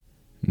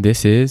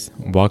This is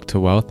Walk to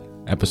Wealth,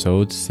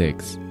 Episode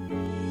 6.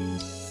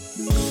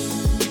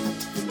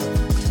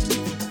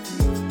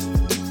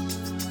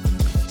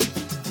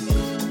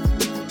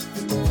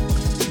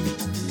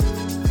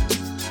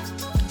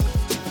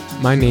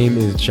 My name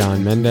is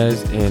John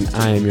Mendez, and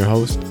I am your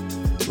host.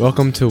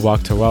 Welcome to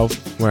Walk to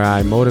Wealth, where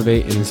I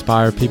motivate and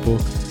inspire people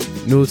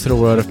new to the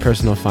world of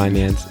personal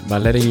finance by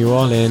letting you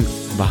all in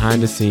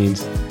behind the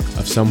scenes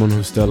of someone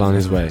who's still on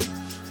his way.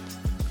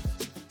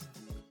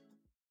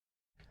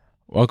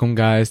 Welcome,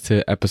 guys,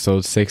 to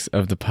episode 6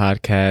 of the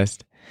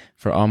podcast.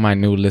 For all my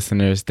new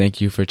listeners, thank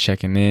you for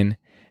checking in.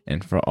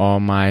 And for all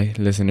my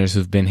listeners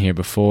who've been here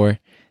before,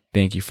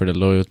 thank you for the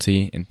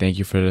loyalty and thank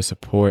you for the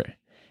support.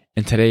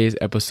 In today's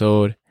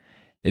episode,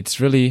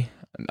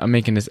 I'm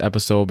making this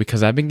episode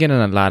because I've been getting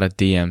a lot of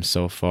DMs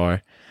so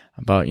far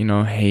about,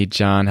 hey,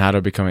 John, how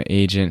to become an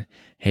agent?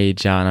 Hey,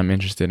 John, I'm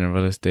interested in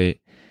real estate.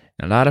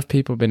 And a lot of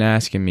people have been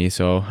asking me,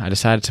 so I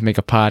decided to make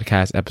a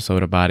podcast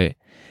episode about it.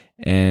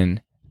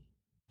 And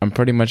I'm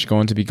pretty much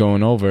going to be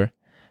going over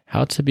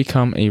how to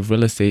become a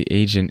real estate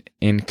agent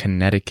in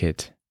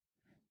Connecticut.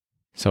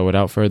 So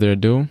without further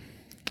ado,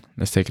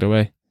 let's take it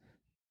away.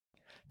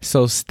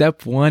 So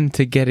step 1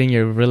 to getting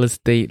your real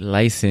estate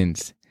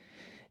license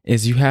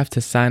is you have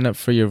to sign up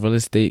for your real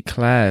estate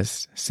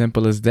class.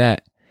 Simple as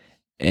that.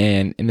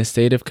 And in the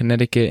state of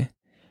Connecticut,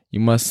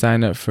 you must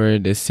sign up for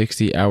the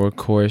 60-hour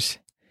course.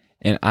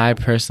 And I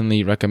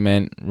personally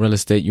recommend Real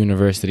Estate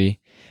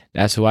University.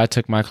 That's who I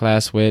took my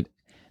class with.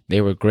 They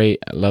were great.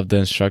 I loved the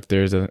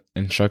instructors. The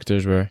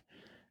instructors were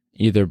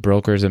either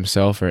brokers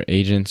themselves or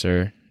agents,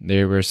 or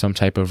they were some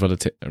type of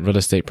real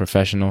estate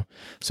professional.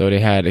 So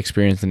they had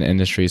experience in the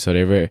industry. So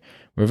they were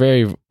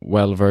very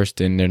well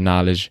versed in their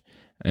knowledge,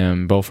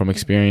 both from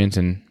experience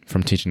and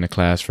from teaching the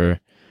class for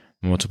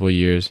multiple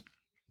years.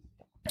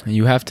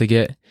 You have to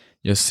get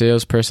your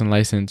salesperson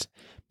license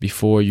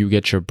before you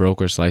get your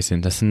broker's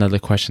license. That's another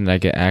question that I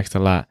get asked a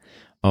lot.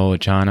 Oh,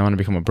 John, I want to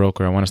become a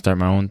broker. I want to start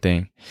my own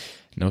thing.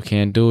 No,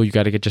 can do. You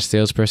got to get your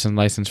salesperson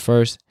license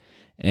first.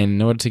 And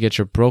in order to get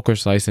your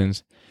broker's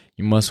license,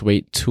 you must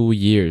wait 2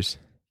 years.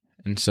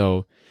 And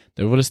so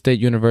the Real Estate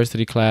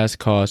University class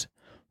costs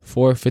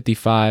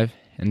 $455,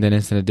 and then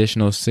it's an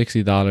additional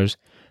 $60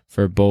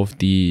 for both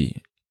the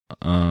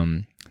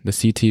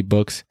CT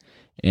books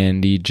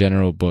and the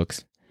general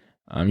books.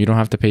 You don't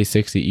have to pay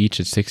 $60 each.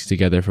 It's $60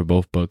 together for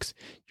both books.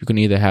 You can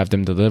either have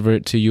them deliver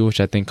it to you, which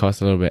I think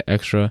costs a little bit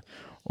extra,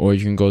 or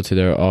you can go to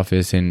their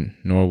office in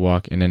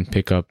Norwalk and then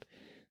pick up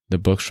the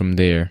books from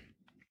there.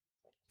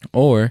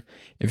 Or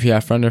if you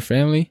have friends or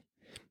family,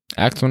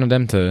 ask one of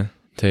them to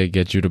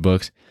get you the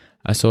books.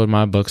 I sold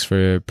my books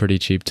for pretty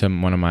cheap to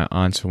one of my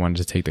aunts who wanted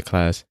to take the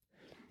class.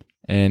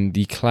 And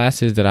the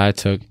classes that I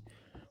took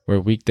were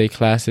weekday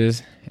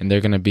classes, and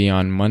they're going to be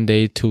on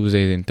Monday,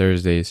 Tuesdays, and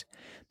Thursdays.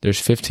 There's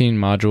 15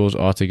 modules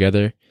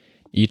altogether.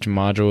 Each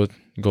module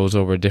goes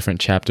over different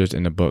chapters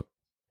in the book.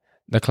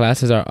 The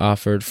classes are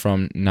offered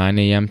from 9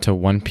 a.m. to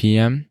 1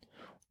 p.m.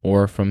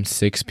 or from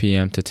 6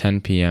 p.m. to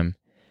 10 p.m.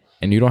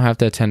 And you don't have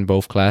to attend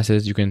both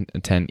classes. You can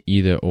attend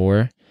either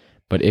or.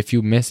 But if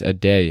you miss a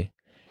day,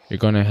 you're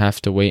going to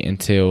have to wait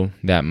until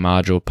that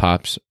module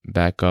pops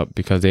back up,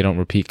 because they don't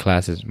repeat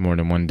classes more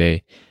than one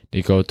day.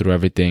 They go through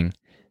everything,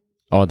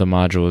 all the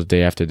modules,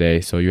 day after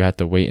day. So you have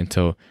to wait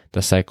until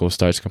the cycle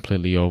starts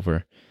completely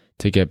over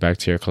to get back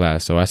to your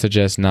class. So I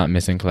suggest not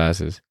missing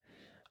classes.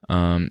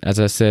 As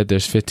I said,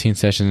 there's 15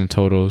 sessions in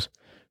totals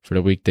for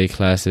the weekday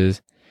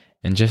classes.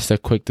 And just a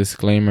quick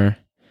disclaimer,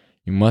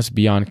 you must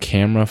be on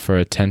camera for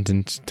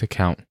attendance to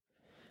count.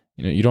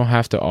 You don't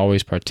have to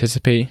always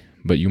participate,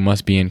 but you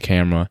must be in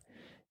camera,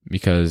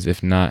 because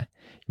if not,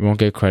 you won't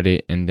get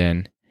credit, and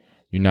then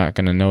you're not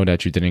going to know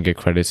that you didn't get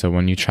credit. So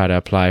when you try to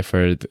apply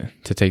to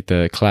take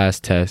the class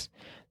test,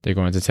 they're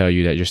going to tell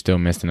you that you're still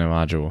missing a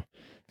module.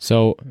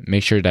 So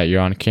make sure that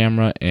you're on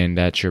camera and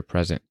that you're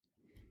present.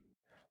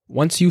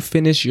 Once you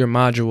finish your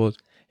modules,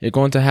 you're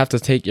going to have to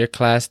take your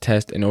class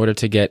test in order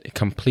to get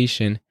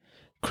completion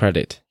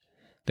credit.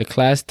 The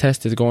class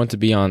test is going to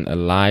be on a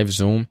live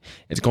Zoom.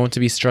 It's going to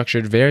be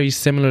structured very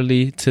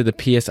similarly to the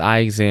PSI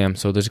exam.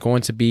 So there's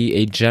going to be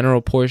a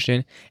general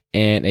portion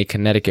and a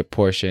Connecticut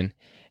portion.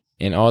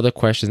 And all the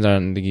questions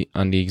on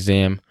the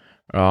exam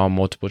are all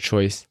multiple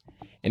choice.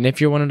 And if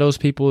you're one of those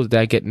people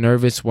that get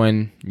nervous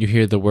when you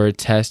hear the word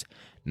test,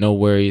 no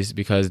worries,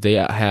 because they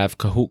have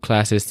Kahoot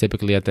classes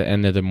typically at the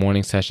end of the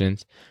morning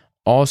sessions.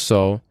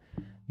 Also,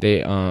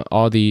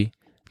 all the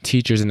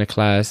teachers in the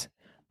class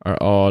are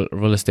all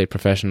real estate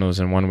professionals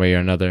in one way or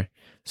another.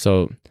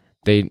 So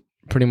they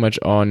pretty much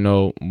all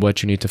know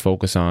what you need to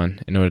focus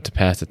on in order to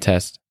pass the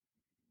test.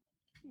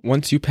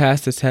 Once you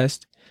pass the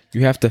test,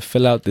 you have to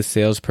fill out the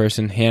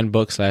salesperson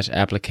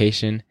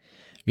handbook/application.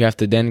 You have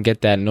to then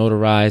get that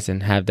notarized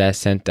and have that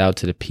sent out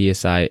to the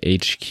PSI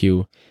HQ.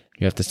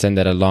 You have to send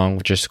that along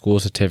with your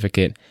school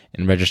certificate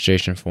and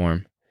registration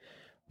form.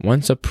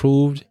 Once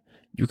approved,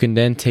 you can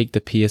then take the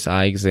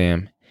PSI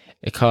exam.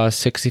 It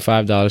costs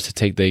 $65 to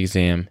take the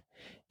exam.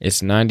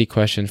 It's 90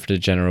 questions for the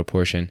general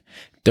portion,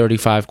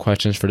 35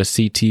 questions for the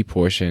CT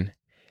portion,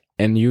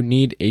 and you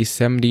need a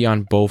 70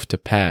 on both to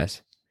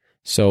pass.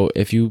 So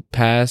if you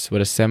pass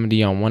with a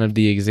 70 on one of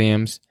the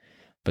exams,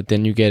 but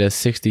then you get a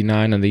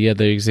 69 on the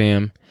other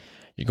exam,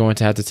 you're going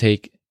to have to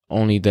take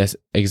only this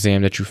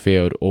exam that you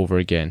failed over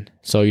again.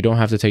 So you don't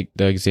have to take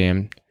the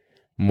exam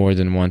more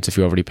than once if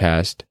you already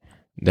passed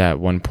that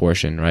one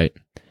portion, right?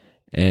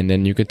 And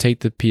then you could take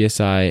the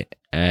PSI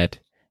at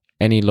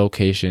any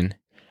location.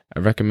 I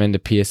recommend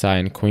the PSI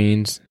in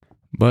Queens,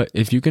 but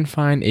if you can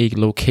find a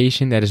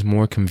location that is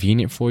more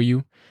convenient for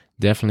you,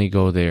 definitely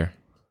go there.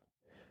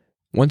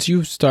 Once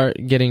you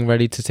start getting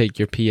ready to take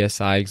your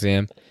PSI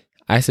exam,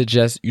 I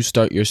suggest you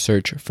start your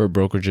search for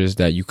brokerages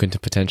that you can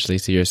potentially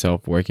see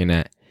yourself working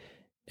at.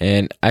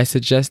 And I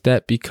suggest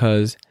that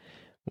because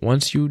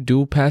once you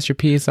do pass your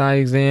PSI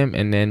exam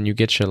and then you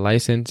get your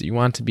license, you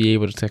want to be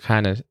able to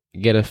kind of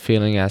get a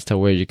feeling as to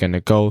where you're going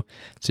to go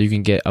so you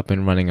can get up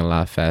and running a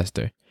lot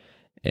faster.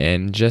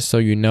 And just so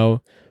you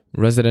know,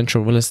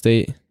 residential real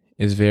estate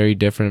is very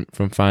different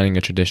from finding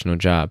a traditional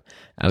job,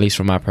 at least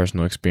from my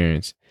personal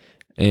experience.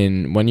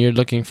 And when you're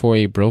looking for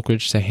a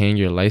brokerage to hang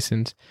your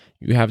license,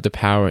 you have the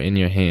power in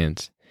your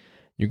hands.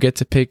 You get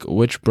to pick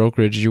which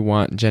brokerage you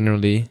want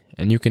generally,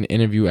 and you can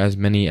interview as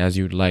many as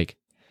you'd like.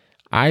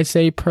 I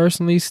say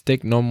personally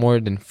stick no more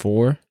than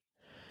 4.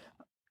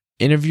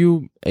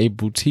 Interview a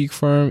boutique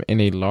firm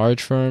and a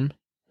large firm.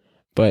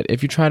 But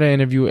if you try to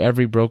interview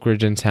every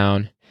brokerage in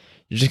town,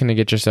 you're just going to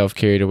get yourself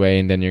carried away,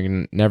 and then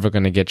you're never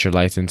going to get your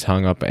license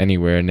hung up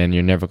anywhere, and then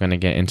you're never going to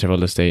get into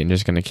real estate and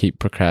just going to keep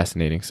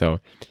procrastinating. So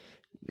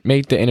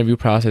make the interview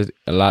process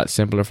a lot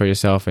simpler for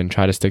yourself and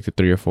try to stick to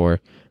 3 or 4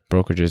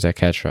 brokerages that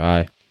catch your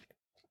eye.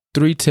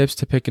 3 tips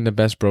to picking the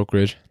best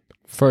brokerage.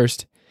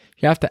 First,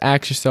 you have to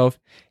ask yourself,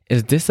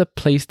 is this a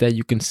place that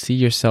you can see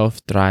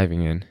yourself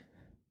thriving in?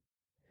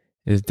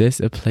 Is this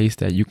a place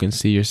that you can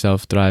see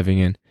yourself thriving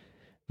in?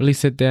 Really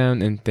sit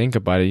down and think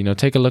about it.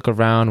 Take a look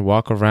around,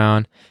 walk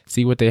around,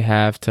 see what they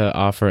have to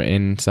offer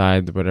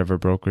inside whatever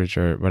brokerage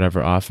or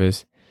whatever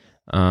office.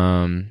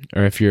 Or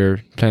if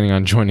you're planning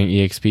on joining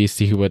EXP,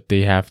 see what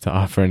they have to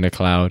offer in the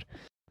cloud.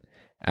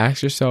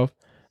 Ask yourself,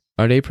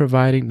 are they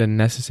providing the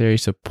necessary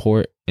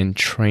support and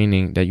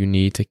training that you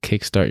need to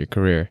kickstart your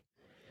career?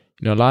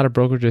 A lot of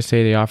brokerages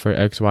say they offer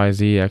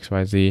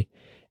XYZ,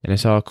 and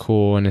it's all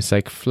cool, and it's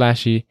like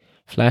flashy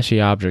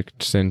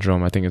object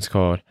syndrome, I think it's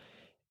called.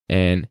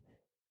 And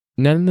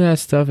none of that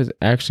stuff is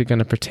actually going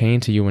to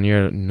pertain to you when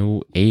you're a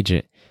new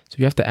agent. So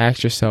you have to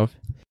ask yourself,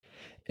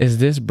 is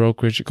this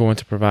brokerage going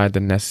to provide the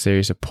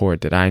necessary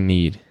support that I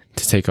need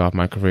to take off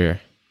my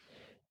career?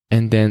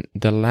 And then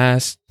the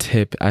last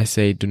tip, I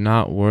say, do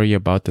not worry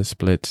about the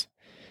splits.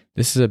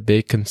 This is a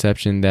big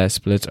conception that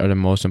splits are the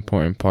most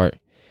important part.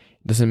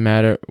 It doesn't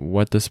matter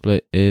what the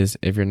split is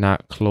if you're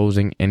not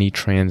closing any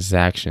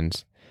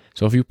transactions.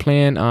 So if you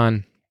plan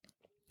on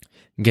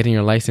getting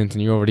your license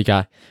and you already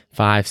got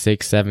 5,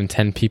 6, 7,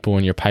 10 people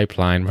in your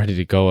pipeline ready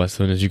to go as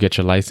soon as you get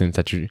your license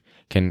that you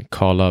can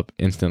call up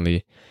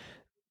instantly,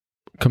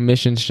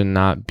 commissions should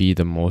not be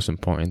the most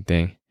important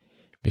thing.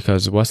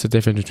 Because what's the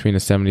difference between a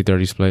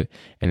 70-30 split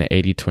and an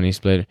 80-20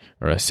 split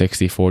or a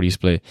 60-40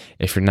 split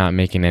if you're not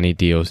making any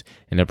deals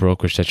and the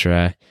brokerage that you're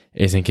at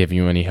isn't giving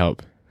you any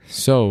help?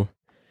 So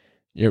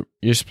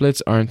your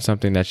splits aren't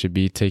something that should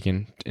be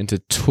taken into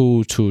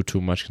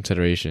too much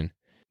consideration.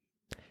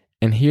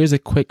 And here's a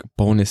quick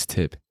bonus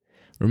tip.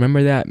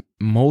 Remember that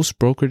most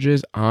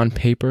brokerages on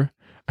paper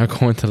are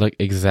going to look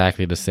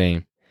exactly the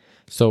same.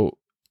 So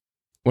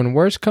when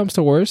worst comes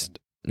to worst,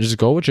 just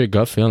go with your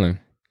gut feeling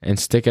and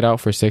stick it out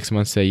for 6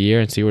 months to a year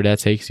and see where that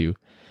takes you.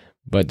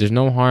 But there's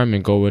no harm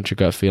in going with your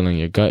gut feeling.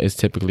 Your gut is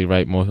typically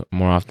right more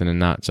often than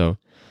not. So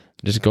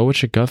just go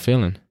with your gut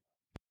feeling.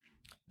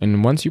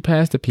 And once you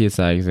pass the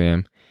PSI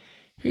exam,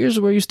 here's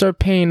where you start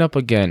paying up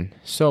again.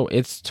 So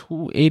it's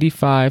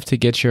 $285 to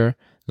get your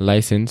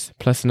license,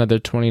 plus another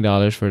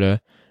 $20 for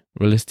the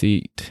real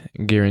estate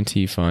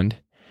guarantee fund.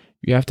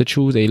 You have to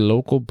choose a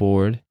local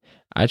board.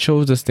 I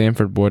chose the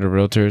Stanford Board of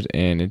Realtors,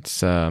 and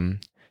it's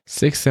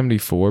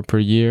 $674 per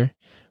year,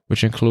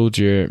 which includes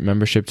your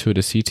membership to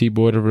the CT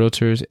Board of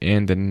Realtors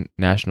and the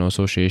National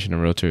Association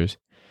of Realtors.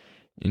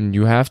 And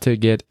you have to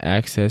get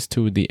access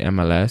to the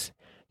MLS.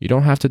 You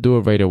don't have to do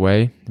it right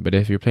away, but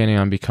if you're planning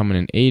on becoming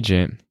an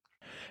agent,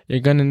 you're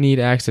going to need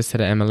access to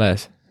the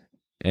MLS.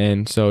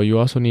 And so you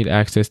also need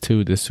access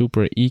to the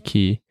Super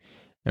E-Key,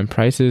 and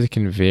prices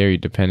can vary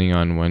depending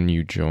on when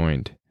you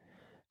joined.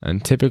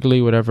 And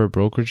typically whatever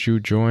brokerage you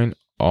join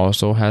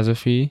also has a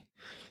fee.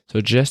 So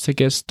just to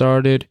get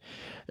started,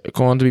 you're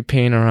going to be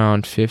paying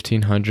around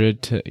 $1,500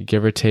 to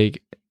give or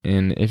take.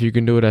 And if you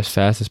can do it as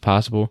fast as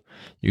possible,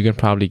 you can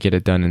probably get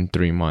it done in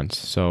 3 months.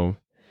 So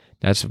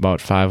that's about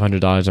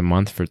 $500 a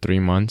month for 3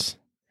 months.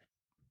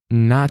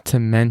 Not to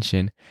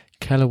mention,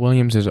 Keller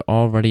Williams is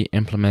already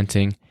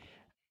implementing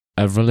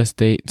a real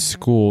estate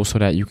school so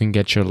that you can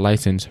get your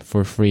license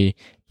for free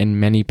in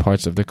many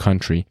parts of the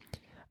country.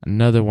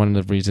 Another one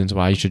of the reasons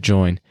why you should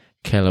join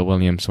Keller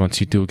Williams once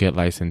you do get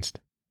licensed.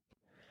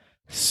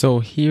 So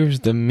here's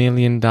the $1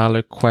 million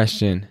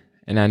question,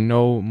 and I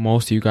know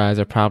most of you guys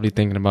are probably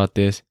thinking about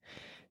this.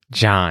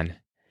 John,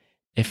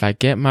 if I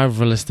get my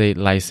real estate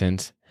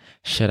license,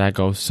 should I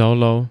go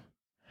solo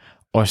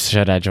or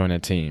should I join a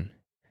team?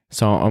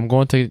 So I'm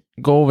going to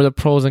go over the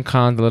pros and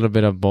cons, a little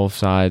bit of both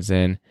sides.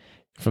 And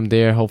from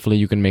there, hopefully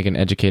you can make an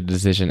educated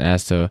decision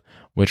as to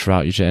which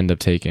route you should end up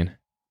taking.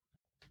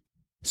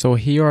 So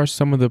here are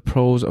some of the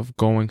pros of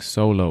going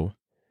solo.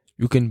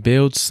 You can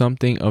build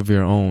something of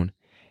your own.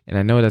 And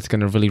I know that's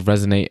going to really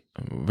resonate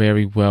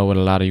very well with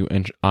a lot of you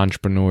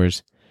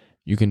entrepreneurs.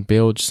 You can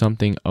build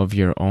something of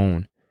your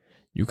own.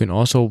 You can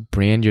also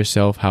brand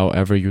yourself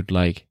however you'd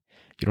like.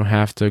 You don't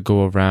have to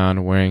go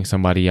around wearing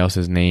somebody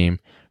else's name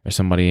or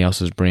somebody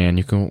else's brand.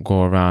 You can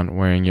go around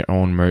wearing your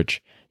own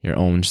merch, your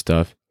own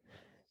stuff.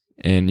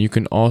 And you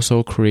can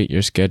also create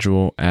your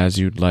schedule as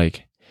you'd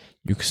like.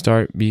 You can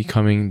start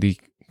becoming the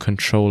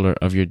controller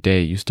of your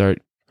day. You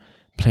start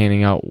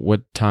planning out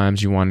what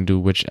times you want to do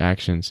which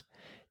actions.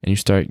 And you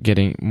start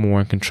getting more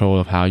in control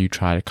of how you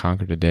try to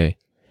conquer the day.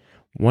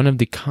 One of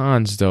the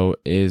cons, though,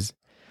 is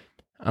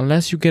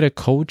unless you get a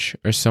coach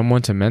or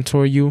someone to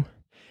mentor you,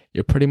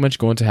 you're pretty much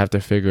going to have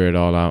to figure it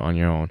all out on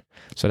your own.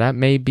 So that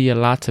may be a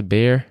lot to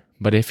bear,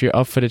 but if you're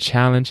up for the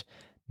challenge,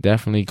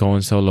 definitely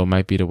going solo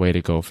might be the way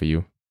to go for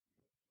you.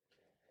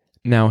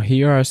 Now,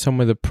 here are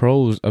some of the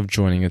pros of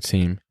joining a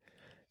team.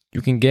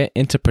 You can get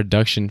into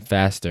production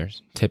faster,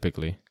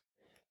 typically.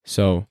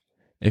 So,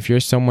 if you're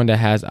someone that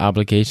has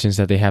obligations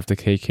that they have to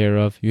take care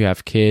of, you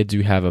have kids,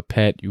 you have a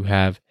pet, you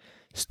have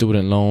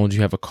student loans,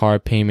 you have a car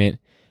payment,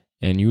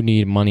 and you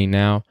need money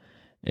now,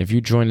 if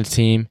you join a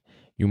team,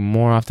 you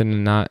more often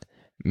than not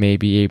may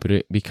be able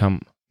to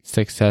become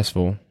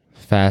successful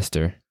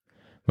faster.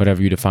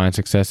 Whatever you define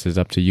success is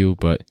up to you,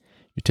 but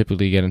you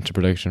typically get into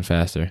production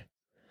faster.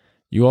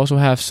 You also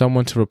have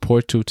someone to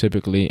report to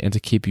typically and to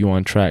keep you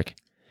on track.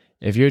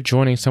 If you're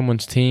joining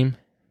someone's team,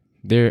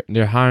 they're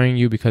hiring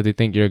you because they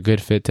think you're a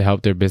good fit to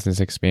help their business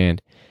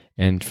expand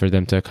and for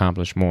them to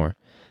accomplish more.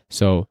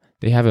 So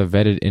they have a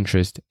vetted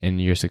interest in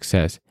your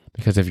success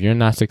because if you're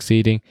not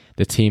succeeding,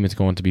 the team is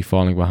going to be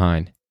falling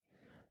behind.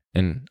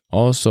 And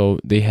also,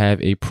 they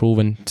have a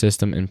proven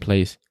system in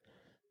place.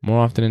 More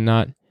often than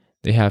not,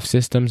 they have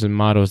systems and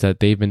models that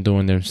they've been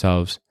doing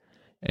themselves.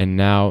 And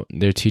now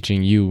they're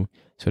teaching you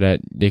so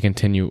that they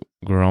continue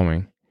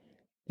growing.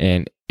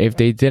 And if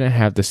they didn't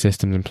have the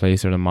systems in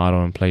place or the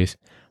model in place,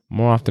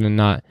 more often than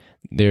not,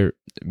 their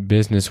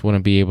business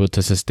wouldn't be able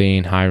to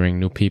sustain hiring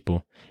new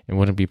people and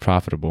wouldn't be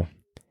profitable.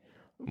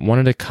 One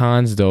of the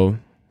cons, though,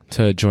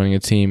 to joining a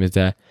team is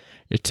that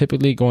you're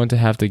typically going to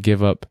have to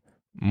give up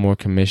more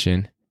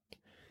commission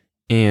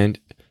and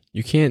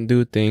you can't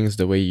do things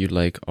the way you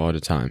like all the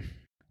time.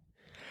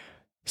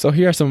 So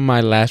here are some of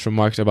my last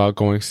remarks about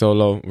going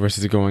solo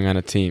versus going on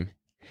a team.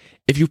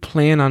 If you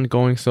plan on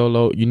going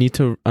solo, you need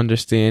to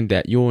understand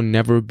that you will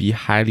never be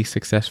highly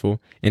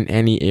successful in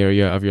any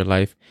area of your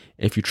life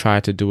if you try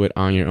to do it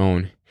on your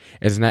own.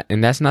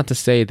 And that's not to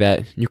say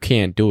that you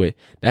can't do it.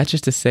 That's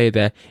just to say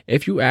that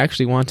if you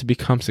actually want to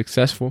become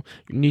successful,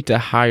 you need to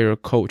hire a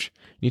coach.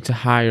 You need to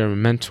hire a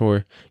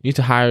mentor. You need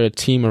to hire a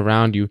team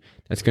around you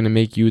that's going to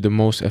make you the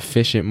most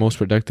efficient, most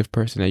productive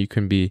person that you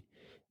can be.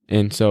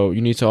 And so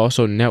you need to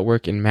also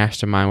network and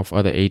mastermind with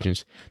other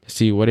agents to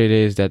see what it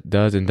is that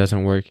does and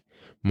doesn't work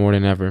more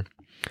than ever.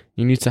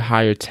 You need to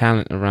hire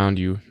talent around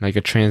you, like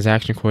a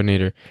transaction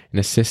coordinator, an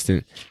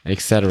assistant,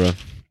 etc.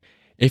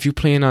 If you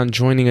plan on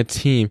joining a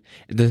team,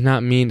 it does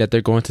not mean that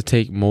they're going to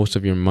take most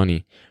of your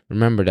money.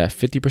 Remember that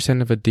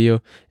 50% of a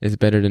deal is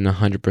better than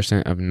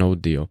 100% of no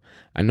deal.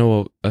 I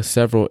know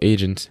several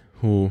agents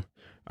who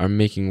are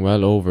making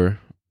well over,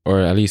 or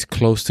at least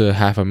close to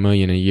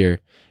 $500,000 a year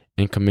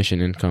in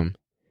commission income,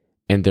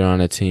 and they're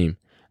on a team.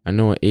 I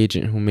know an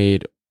agent who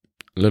made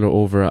a little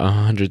over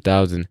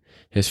 $100,000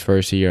 his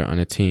first year on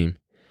a team.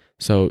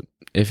 So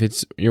if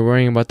you're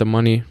worrying about the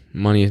money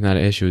is not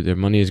an issue. The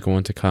money is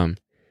going to come.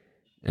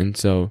 And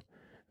so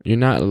you're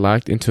not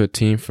locked into a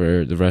team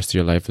for the rest of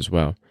your life as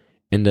well.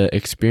 And the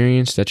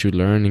experience that you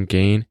learn and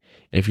gain,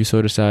 if you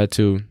so decide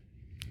to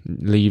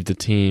leave the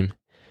team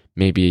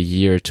maybe a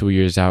year or 2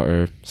 years out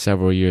or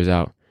several years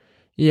out,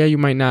 yeah, you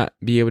might not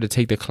be able to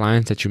take the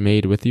clients that you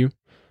made with you,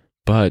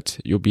 but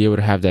you'll be able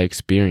to have that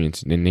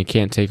experience, and they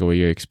can't take away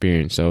your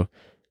experience. So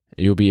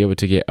you'll be able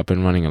to get up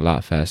and running a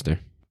lot faster.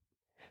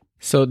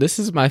 So this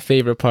is my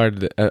favorite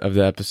part of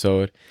the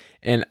episode,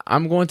 and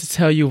I'm going to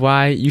tell you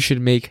why you should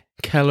make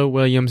Keller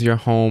Williams your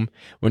home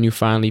when you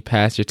finally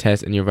pass your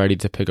test and you're ready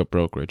to pick up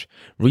brokerage.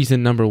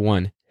 Reason number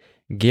 1,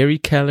 Gary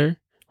Keller,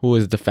 who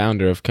is the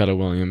founder of Keller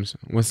Williams,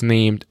 was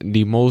named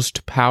the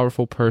most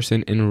powerful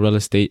person in real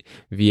estate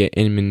via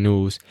Inman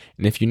News.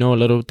 And if you know a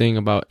little thing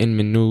about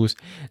Inman News,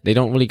 they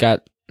don't really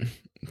got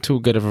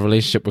too good of a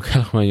relationship with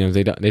Keller Williams.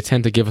 They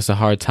tend to give us a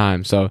hard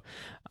time. So,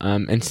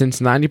 and since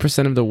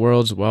 90% of the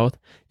world's wealth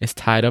is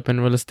tied up in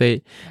real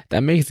estate,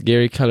 that makes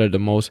Gary Keller the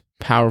most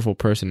powerful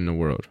person in the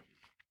world.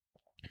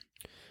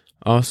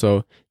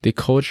 Also, the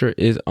culture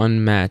is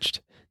unmatched.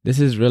 This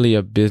is really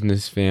a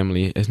business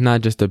family. It's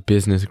not just a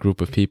business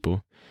group of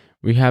people.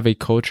 We have a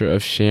culture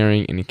of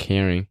sharing and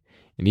caring,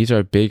 and these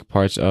are big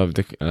parts of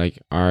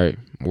our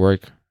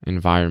work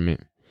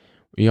environment.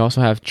 We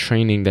also have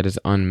training that is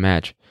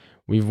unmatched.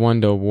 We've won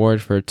the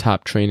award for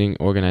top training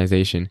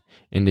organization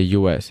in the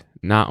US,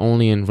 not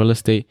only in real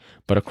estate,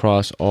 but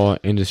across all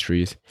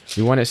industries.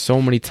 We won it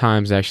so many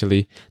times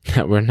actually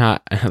that we're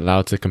not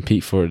allowed to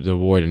compete for the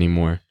award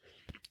anymore.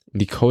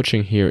 The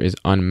coaching here is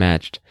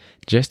unmatched.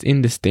 Just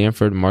in the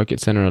Stanford Market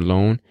Center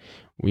alone,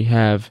 we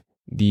have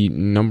the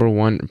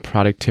 #1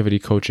 productivity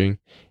coaching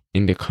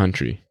in the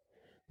country,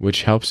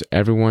 which helps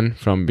everyone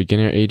from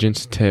beginner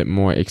agents to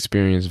more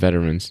experienced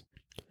veterans.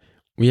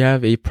 We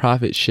have a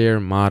profit share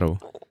model.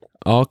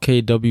 All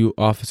KW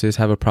offices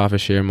have a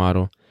profit share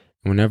model.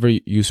 Whenever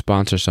you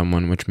sponsor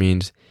someone, which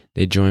means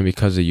they join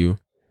because of you,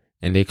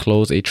 and they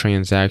close a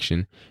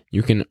transaction,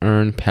 you can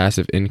earn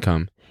passive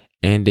income,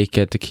 and they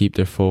get to keep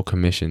their full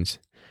commissions.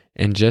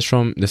 And just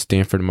from the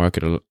Stanford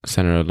Market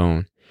Center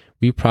alone,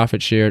 we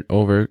profit shared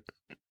over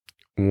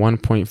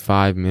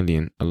 $1.5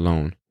 million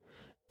alone.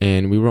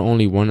 And we were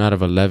only 1 out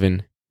of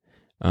 11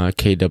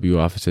 KW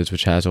offices,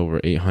 which has over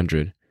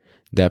 800,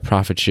 that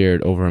profit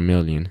shared over $1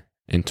 million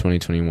in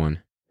 2021.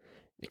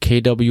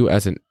 KW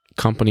as a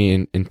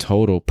company in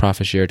total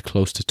profit shared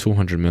close to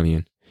 $200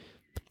 million.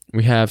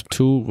 We have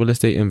 2 real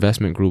estate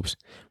investment groups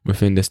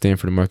within the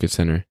Stanford Market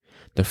Center.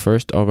 The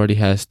first already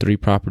has 3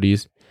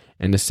 properties,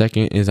 and the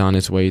second is on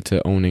its way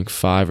to owning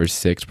 5 or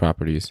 6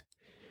 properties.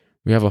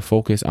 We have a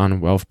focus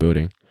on wealth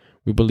building.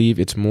 We believe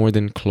it's more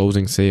than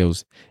closing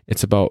sales.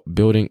 It's about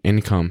building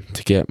income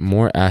to get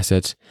more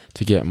assets,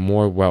 to get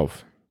more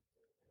wealth.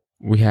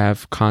 We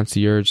have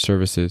concierge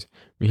services.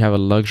 We have a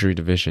luxury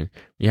division.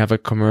 We have a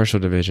commercial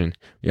division.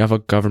 We have a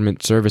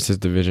government services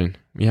division.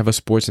 We have a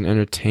sports and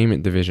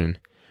entertainment division.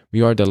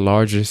 We are the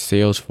largest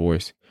sales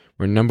force.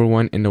 We're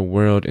 #1 in the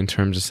world in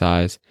terms of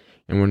size,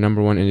 and we're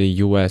 #1 in the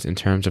US in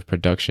terms of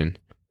production.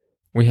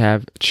 We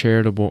have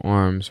charitable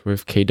arms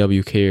with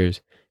KW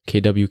Cares,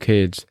 KW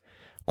Kids,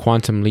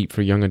 Quantum Leap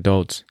for young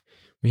adults.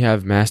 We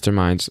have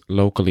masterminds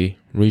locally,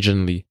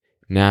 regionally,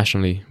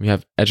 nationally. We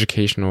have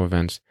educational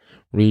events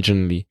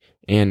regionally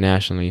and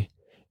nationally.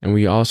 And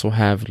we also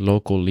have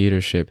local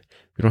leadership.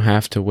 We don't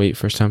have to wait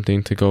for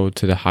something to go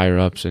to the higher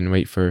ups and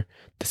wait for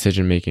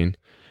decision making.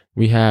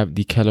 We have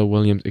the Keller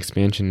Williams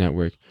Expansion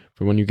Network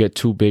for when you get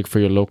too big for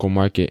your local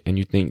market and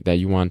you think that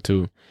you want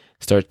to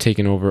start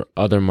taking over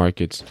other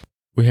markets.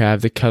 We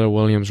have the Keller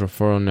Williams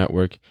Referral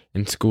Network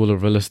and School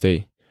of Real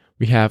Estate.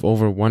 We have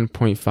over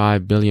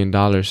 $1.5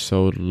 billion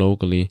sold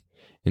locally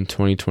in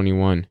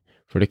 2021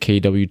 for the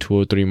KW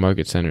 203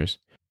 market centers.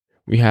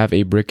 We have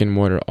a brick and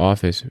mortar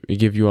office. We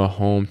give you a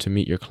home to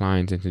meet your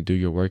clients and to do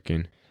your work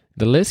in.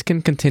 The list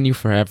can continue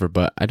forever,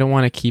 but I don't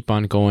want to keep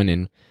on going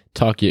and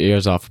talk your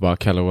ears off about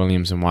Keller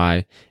Williams and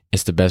why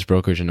it's the best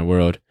brokerage in the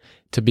world.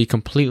 To be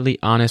completely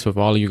honest with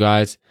all of you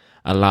guys,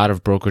 a lot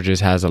of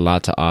brokerages has a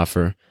lot to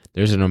offer.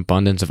 There's an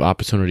abundance of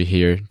opportunity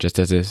here, just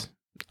as is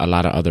a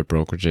lot of other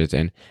brokerages.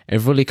 And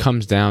it really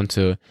comes down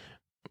to,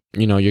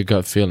 your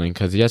gut feeling.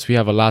 Because yes, we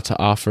have a lot to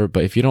offer,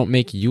 but if you don't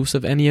make use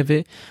of any of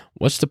it,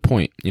 what's the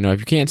point? If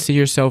you can't see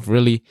yourself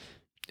really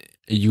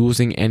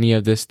using any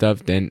of this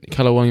stuff, then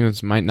Keller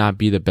Williams might not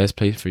be the best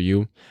place for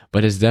you,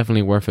 but it's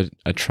definitely worth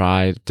a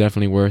try. It's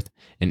definitely worth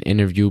an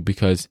interview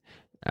because,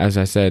 as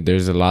I said,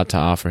 there's a lot to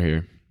offer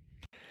here.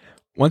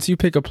 Once you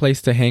pick a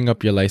place to hang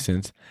up your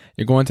license,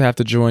 you're going to have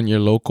to join your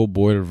local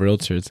board of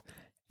realtors.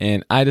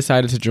 And I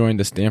decided to join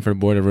the Stanford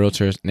Board of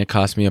Realtors, and it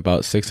cost me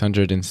about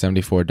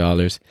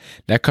 $674.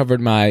 That covered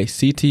my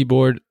CT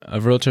Board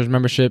of Realtors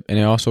membership, and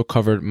it also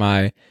covered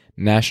my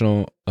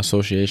National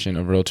Association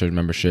of Realtors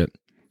membership.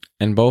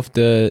 And both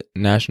the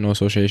National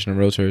Association of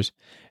Realtors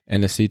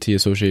and the CT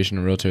Association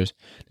of Realtors,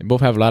 they both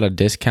have a lot of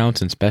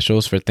discounts and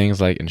specials for things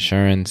like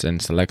insurance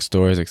and select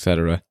stores,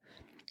 etc.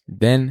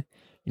 Then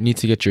you need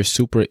to get your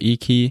Super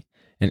E-Key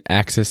and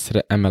access to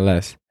the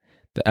MLS.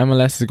 The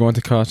MLS is going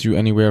to cost you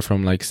anywhere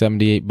from like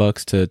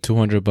 $78 to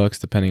 $200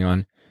 depending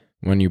on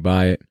when you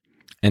buy it.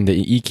 And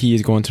the E-Key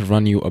is going to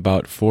run you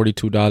about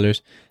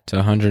 $42 to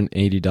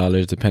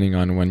 $180 depending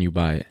on when you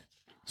buy it.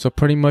 So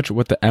pretty much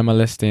what the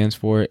MLS stands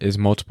for is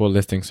multiple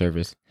listing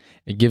service.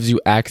 It gives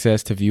you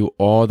access to view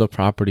all the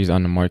properties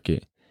on the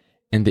market.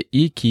 And the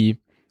E-Key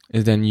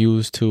is then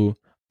used to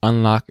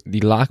unlock the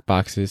lock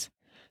boxes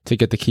to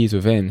get the keys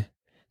within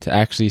to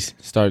actually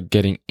start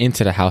getting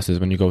into the houses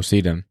when you go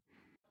see them.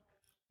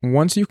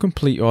 Once you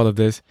complete all of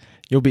this,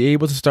 you'll be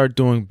able to start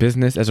doing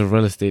business as a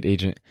real estate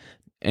agent.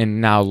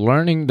 And now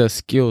learning the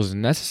skills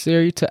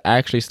necessary to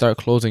actually start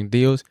closing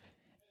deals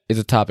is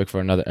a topic for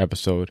another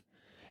episode.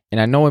 And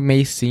I know it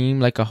may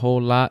seem like a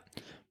whole lot,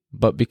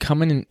 but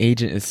becoming an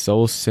agent is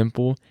so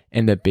simple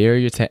and the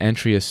barrier to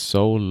entry is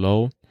so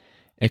low.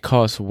 It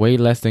costs way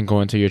less than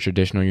going to your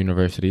traditional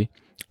university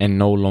and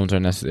no loans are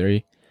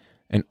necessary.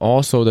 And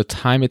also the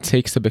time it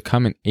takes to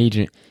become an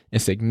agent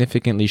is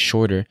significantly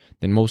shorter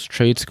than most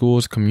trade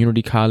schools,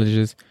 community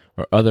colleges,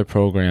 or other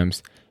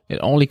programs. It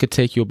only could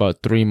take you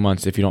about 3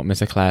 months if you don't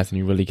miss a class and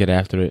you really get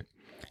after it.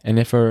 And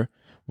if for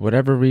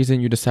whatever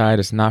reason you decide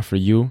it's not for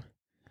you,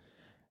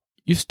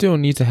 you still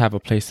need to have a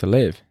place to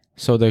live.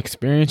 So the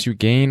experience you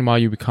gain while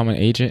you become an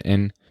agent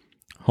and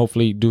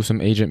hopefully do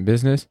some agent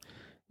business,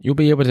 you'll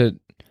be able to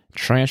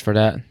transfer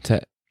that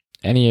to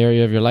any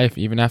area of your life,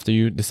 even after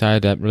you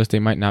decide that real estate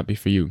might not be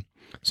for you.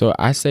 So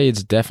I say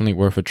it's definitely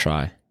worth a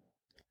try.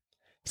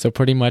 So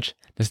pretty much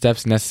the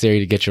steps necessary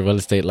to get your real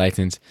estate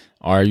license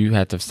are you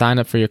have to sign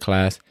up for your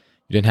class,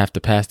 you then have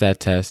to pass that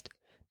test,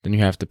 then you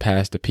have to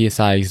pass the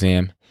PSI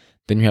exam,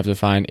 then you have to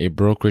find a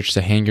brokerage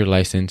to hang your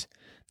license,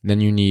 then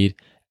you need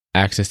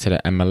access to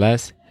the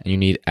MLS, and you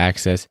need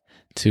access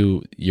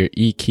to your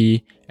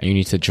e-key, and you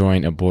need to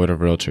join a board of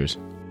realtors.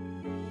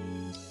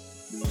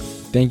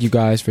 Thank you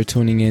guys for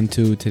tuning in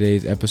to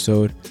today's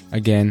episode.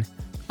 Again,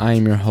 I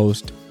am your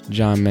host,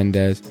 John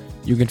Mendez.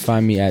 You can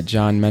find me at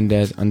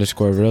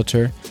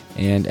JohnMendez_realtor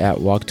and at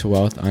Walk to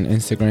Wealth on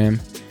Instagram.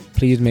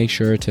 Please make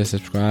sure to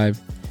subscribe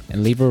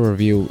and leave a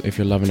review if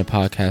you're loving the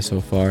podcast so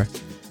far.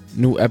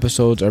 New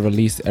episodes are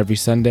released every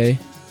Sunday.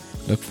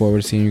 Look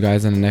forward to seeing you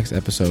guys in the next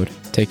episode.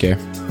 Take care.